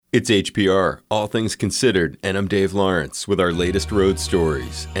It's HPR, All Things Considered, and I'm Dave Lawrence with our latest road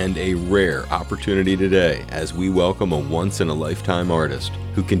stories and a rare opportunity today as we welcome a once-in-a-lifetime artist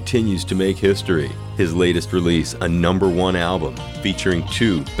who continues to make history. His latest release, a #1 album featuring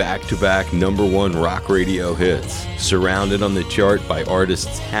 2 back-to-back #1 rock radio hits, surrounded on the chart by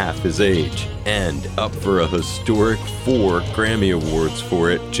artists half his age, and up for a historic 4 Grammy Awards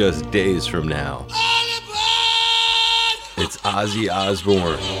for it just days from now. It's Ozzy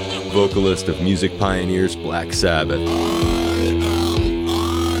Osbourne, vocalist of music pioneers Black Sabbath.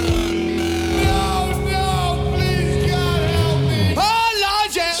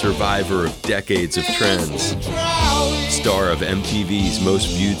 Survivor of decades of trends. Star of MTV's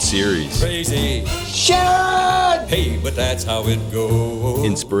most viewed series. Crazy. Shut! Hey, but that's how it goes.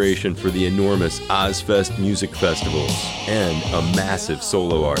 Inspiration for the enormous Ozzfest music festivals. And a massive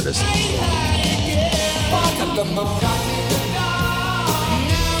solo artist.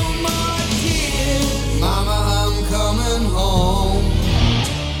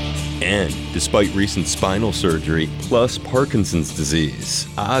 And despite recent spinal surgery plus Parkinson's disease,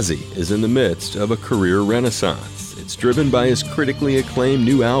 Ozzy is in the midst of a career renaissance. It's driven by his critically acclaimed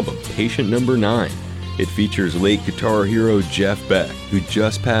new album, Patient Number 9. It features late guitar hero Jeff Beck, who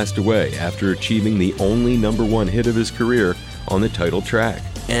just passed away after achieving the only #1 hit of his career on the title track.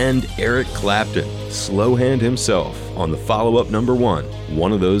 And Eric Clapton, slow hand himself, on the follow-up #1,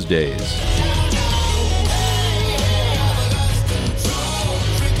 One of Those Days.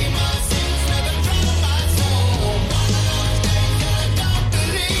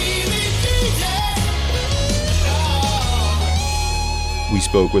 We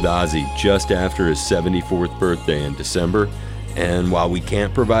spoke with Ozzy just after his 74th birthday in December, and while we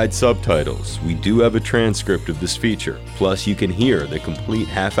can't provide subtitles, we do have a transcript of this feature. Plus, you can hear the complete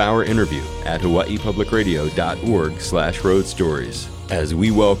half-hour interview at hawaiipublicradio.org/roadstories as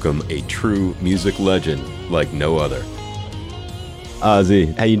we welcome a true music legend like no other.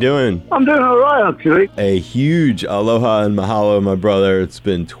 Ozzy, how you doing? I'm doing all right, actually. A huge aloha and mahalo, my brother. It's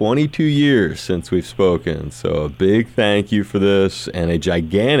been 22 years since we've spoken, so a big thank you for this and a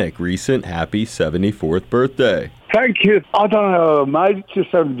gigantic recent happy 74th birthday. Thank you. I don't know how I made it to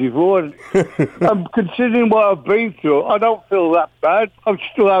 74. I'm considering what I've been through. I don't feel that bad. I'm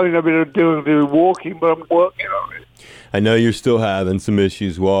still having a bit of doing walking, but I'm working on it. I know you're still having some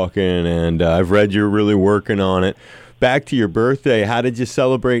issues walking, and I've read you're really working on it. Back to your birthday, how did you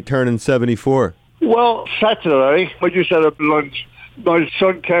celebrate turning 74? Well, Saturday, I just had a lunch. My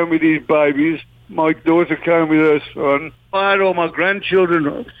son came with his babies. My daughter came with her son. I had all my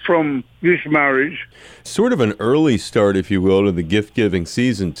grandchildren from this marriage. Sort of an early start, if you will, to the gift-giving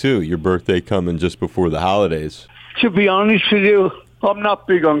season, too. Your birthday coming just before the holidays. To be honest with you, I'm not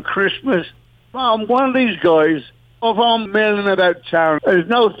big on Christmas. I'm one of these guys. If I'm milling about town, there's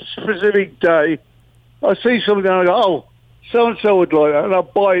no specific day. I see something and I go, oh, so-and-so would like that, and I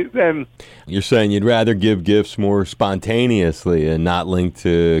buy it then. You're saying you'd rather give gifts more spontaneously and not linked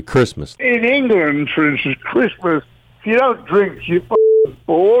to Christmas. In England, for instance, Christmas, if you don't drink, you're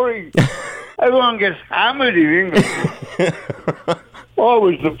boring. Everyone gets hammered in England. I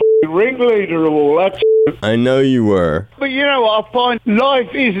was the ringleader of all that. I know you were. But you know what, I find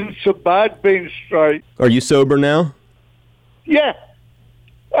life isn't so bad being straight. Are you sober now? Yeah.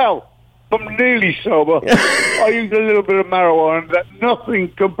 Well, I'm nearly sober. I used a little bit of marijuana. That's nothing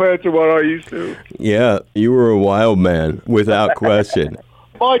compared to what I used to. Yeah, you were a wild man, without question.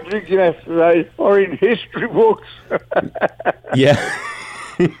 My drinks yesterday are in history books. Yeah.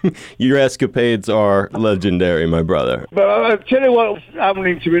 Your escapades are legendary, my brother. But I'll tell you what's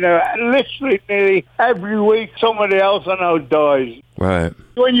happening to me now. Literally, nearly every week, somebody else I know dies. Right.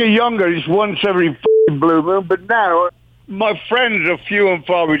 When you're younger, it's once every blue moon. But now, my friends are few and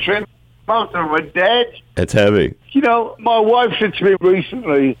far between. Most of them are dead. It's heavy. You know, my wife said to me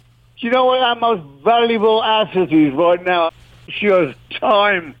recently, do you know what our most valuable asset is right now? She goes,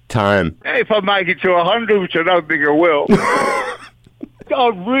 time. Time. If I make it to 100, which I don't think I will, I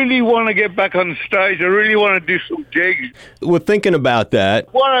really want to get back on stage. I really want to do some gigs. Well, thinking about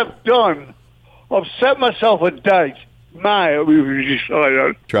that. What I've done, I've set myself a date. May, we've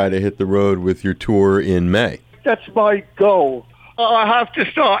decided. Try to hit the road with your tour in May. That's my goal. I have to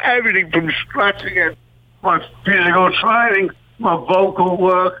start everything from scratch again. My physical training, my vocal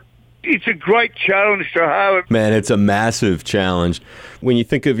work. It's a great challenge to have. Man, it's a massive challenge. When you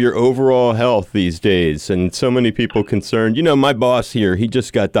think of your overall health these days, and so many people concerned, you know, my boss here, he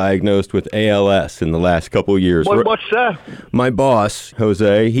just got diagnosed with ALS in the last couple of years. What's that? My boss,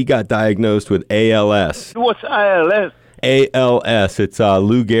 Jose, he got diagnosed with ALS. What's ALS? ALS. It's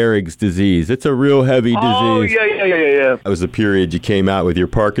Lou Gehrig's disease. It's a real heavy disease. Oh, yeah. That was the period you came out with your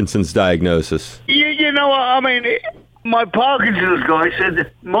Parkinson's diagnosis. You know what, I mean, my Parkinson's guy said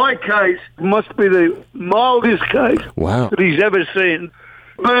that my case must be the mildest case Wow. that he's ever seen.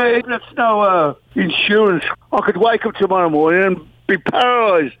 But that's no insurance. I could wake up tomorrow morning and be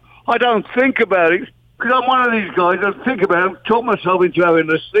paralyzed. I don't think about it. Because I'm one of these guys, I think about it, talk myself into having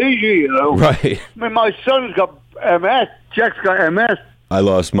a seizure, you know. Right. I mean, my son's got MS. Jack's got MS. I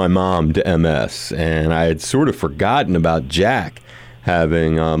lost my mom to MS, and I had sort of forgotten about Jack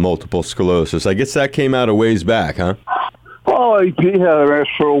having multiple sclerosis. I guess that came out a ways back, huh? Oh, he had MS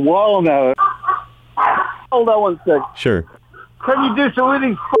for a while now. Hold on one sec. Sure. Can you do some with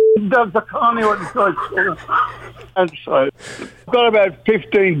these f***ing dogs? I can't hear what these guys say. I'm sorry. I've got about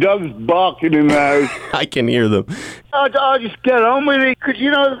 15 dogs barking in the house. I can hear them. I just get on with it, because, you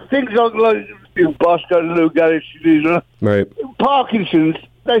know, things like your boss got Lou Gehrig's disease, you know? Right. Parkinson's,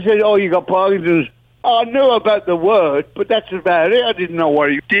 they said, oh, you got Parkinson's. I knew about the word, but that's about it. I didn't know what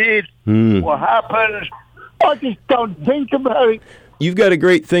he did, what happened. I just don't think about it. You've got a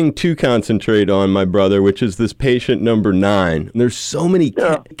great thing to concentrate on, my brother, which is this patient number 9. There's so many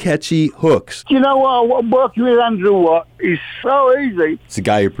catchy hooks. You know what? I'm working with Andrew Watt. He's so easy. It's the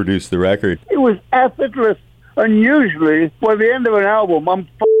guy who produced the record. It was effortless. And usually, by the end of an album, I'm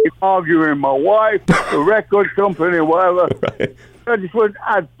arguing with my wife, the record company, whatever. Right. I just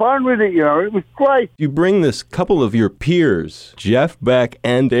had fun with it, you know. It was great. You bring this couple of your peers, Jeff Beck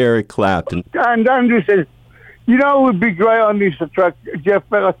and Eric Clapton. And Andrew says, you know, it would be great on this track. Jeff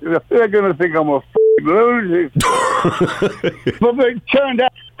Beck, I said, they're going to think I'm a lunatic. But it turned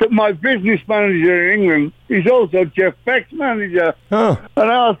out that my business manager in England is also Jeff Beck's manager. Oh.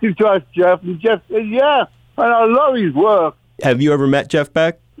 And I asked him to ask Jeff, and Jeff said, yeah. And I love his work. Have you ever met Jeff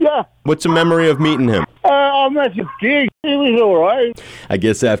Beck? Yeah. What's a memory of meeting him? I met a gig. It was all right. I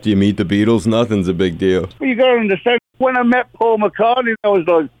guess after you meet the Beatles, nothing's a big deal. But you got to understand, when I met Paul McCartney, I was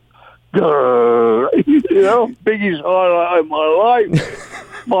like, grrr, you know, biggest highlight of my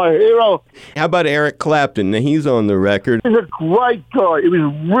life. My hero. How about Eric Clapton? Now, he's on the record. He's a great guy. He was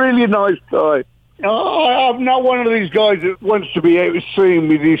a really nice guy. I'm not one of these guys that wants to be able to see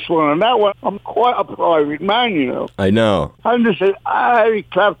me this one and that one. I'm quite a private man, you know. I know. I'm just saying,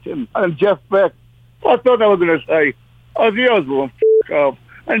 Eric Clapton and Jeff Beck. I thought they were going to say, Ozzy Osbourne, f*** off.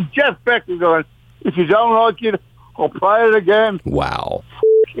 And Jeff Beck was going, if you don't like it, I'll play it again. Wow.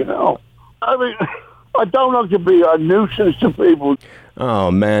 You know. I mean, I don't like to be a nuisance to people.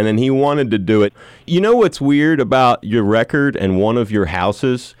 Oh, man, and he wanted to do it. You know what's weird about your record and one of your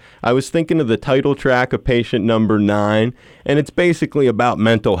houses? I was thinking of the title track of Patient Number 9, and it's basically about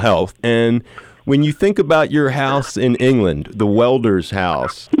mental health. And when you think about your house in England, the Welder's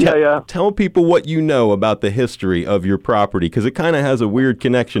house, tell people what you know about the history of your property, because it kind of has a weird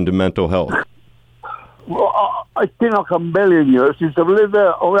connection to mental health. Well, it's been like a million years since I've lived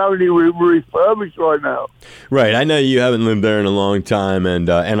there. I'm only refurbished right now. Right. I know you haven't lived there in a long time, and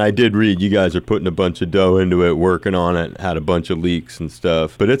I did read you guys are putting a bunch of dough into it, working on it, had a bunch of leaks and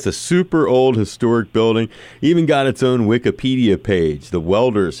stuff. But it's a super old historic building. Even got its own Wikipedia page, the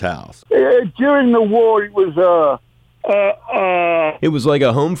Welder's house. During the war, it was it was like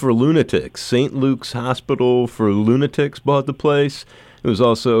a home for lunatics. St. Luke's Hospital for Lunatics bought the place. It was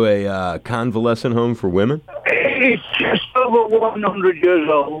also a convalescent home for women. It's just over 100 years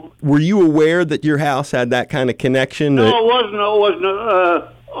old. Were you aware that your house had that kind of connection? No, I wasn't.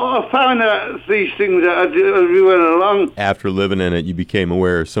 I found out these things as we went along. After living in it, you became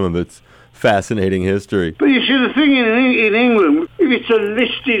aware of some of its fascinating history. But you see, the thing in England, if it's a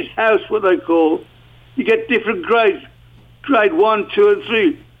listed house, what they call, you get different grades. Grade 1, 2, and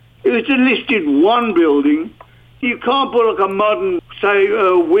 3. If it's a listed 1 building, you can't put like a modern, say,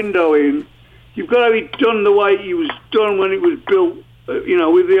 window in. You've got to be done the way it was done when it was built, you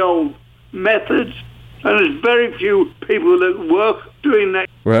know, with the old methods. And there's very few people that work doing that.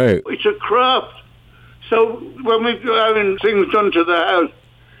 Right. It's a craft. So when we're having things done to the house,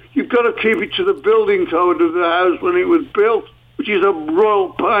 you've got to keep it to the building code of the house when it was built, which is a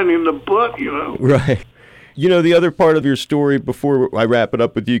royal pain in the butt, you know. Right. You know, the other part of your story, before I wrap it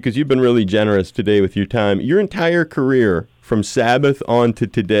up with you, because you've been really generous today with your time, your entire career, from Sabbath on to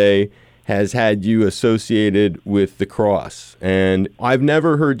today, has had you associated with the cross. And I've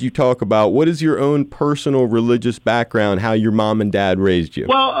never heard you talk about what is your own personal religious background, how your mom and dad raised you.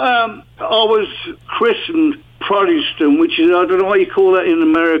 Well, I was christened Protestant, which is, I don't know what you call that in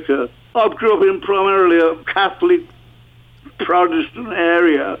America. I grew up in primarily a Catholic Protestant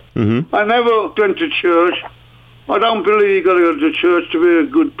area. Mm-hmm. I never went to church. I don't believe you got to go to church to be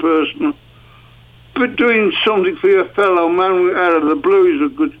a good person. But But doing something for your fellow man out of the blue is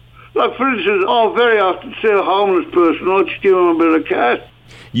a good... Like, for instance, I'll very often see a homeless person, I'll just give them a bit of cash.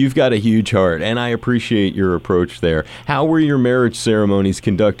 You've got a huge heart, and I appreciate your approach there. How were your marriage ceremonies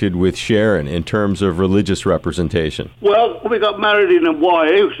conducted with Sharon in terms of religious representation? Well, we got married in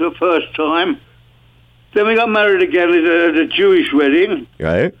Hawaii, it was the first time. Then we got married again at a Jewish wedding.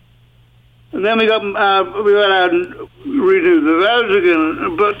 Right. And then we went out and renewed the vows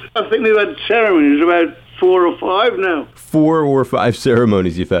again. But I think we've had ceremonies about 4 or 5 now. 4 or 5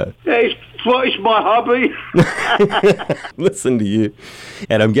 ceremonies you've had. Yeah, it's my hobby. Listen to you.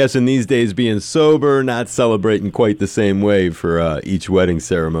 And I'm guessing these days being sober, not celebrating quite the same way for each wedding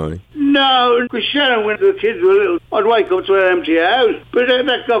ceremony. No, because Sharon, when the kids were little, I'd wake up to an empty house. But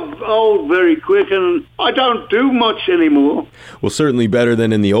that got old very quick, and I don't do much anymore. Well, certainly better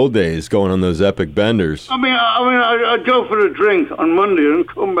than in the old days, going on those epic benders. I'd go for a drink on Monday and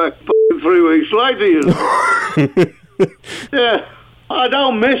come back 3 weeks later, you know. Yeah, I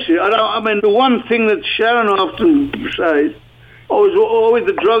don't miss it. The one thing that Sharon often says, always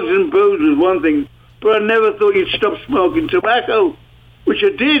the drugs and booze was one thing, but I never thought you'd stop smoking tobacco. Which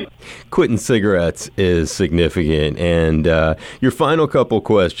I did. Quitting cigarettes is significant. And your final couple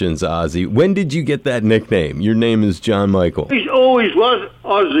questions, Ozzy. When did you get that nickname? Your name is John Michael. He always was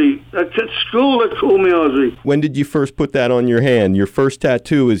Ozzy. At school, they called me Ozzy. When did you first put that on your hand? Your first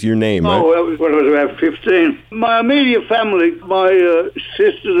tattoo is your name, right? Oh, that was when I was about 15. My immediate family, my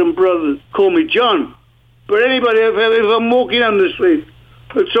sisters and brothers, call me John. But anybody, if I'm walking down the street,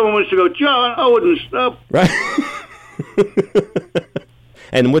 if someone wants to go, John, I wouldn't stop. Right.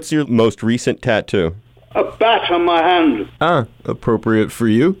 And what's your most recent tattoo? A bat on my hand. Ah, appropriate for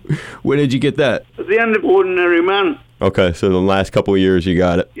you. When did you get that? At the end of Ordinary Man. Okay, so the last couple of years you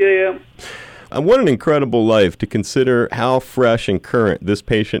got it. Yeah. What an incredible life to consider how fresh and current this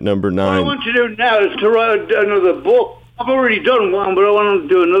patient number 9. What I want to do now is to write another book. I've already done one, but I want to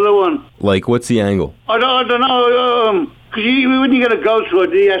do another one. Like, what's the angle? I don't know, because when you get a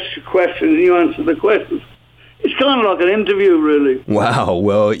ghostwriter, he asks you questions and you answer the questions. It's kind of like an interview, really. Wow.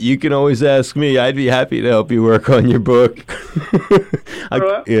 Well, you can always ask me. I'd be happy to help you work on your book. All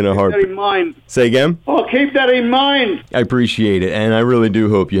right. Keep that in mind. Say again? Oh, keep that in mind. I appreciate it, and I really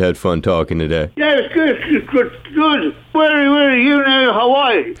do hope you had fun talking today. Yeah, it's good. Where are you now?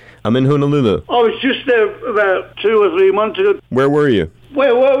 Hawaii? I'm in Honolulu. I was just there about 2 or 3 months ago. Where were you?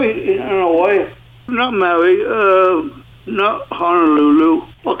 Where were we? In Hawaii. Not Maui. Not Honolulu.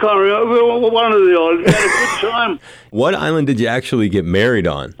 I can't remember. One of the islands. We had a good time. What island did you actually get married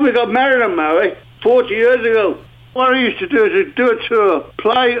on? We got married on Maui 40 years ago. What I used to do is do a tour,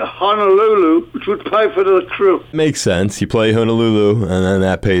 play Honolulu, which would pay for the crew. Makes sense. You play Honolulu, and then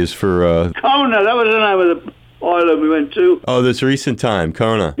that pays for... Kona, that was the name of the island we went to. Oh, this recent time,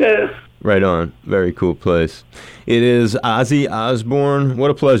 Kona. Yeah. Right on. Very cool place. It is Ozzy Osbourne. What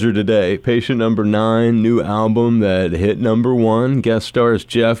a pleasure today. Patient number 9, new album that hit number 1. Guest stars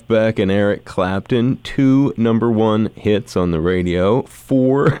Jeff Beck and Eric Clapton. 2 number 1 hits on the radio.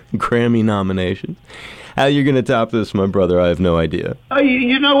 4 Grammy nominations. How you going to top this, my brother? I have no idea.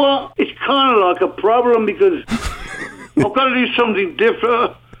 You know what? It's kind of like a problem because I've got to do something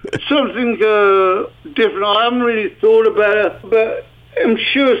different. I haven't really thought about it, but I'm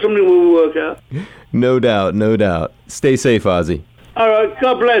sure something will work out. No doubt, no doubt. Stay safe, Ozzy. All right,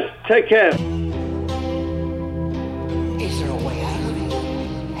 God bless. Take care.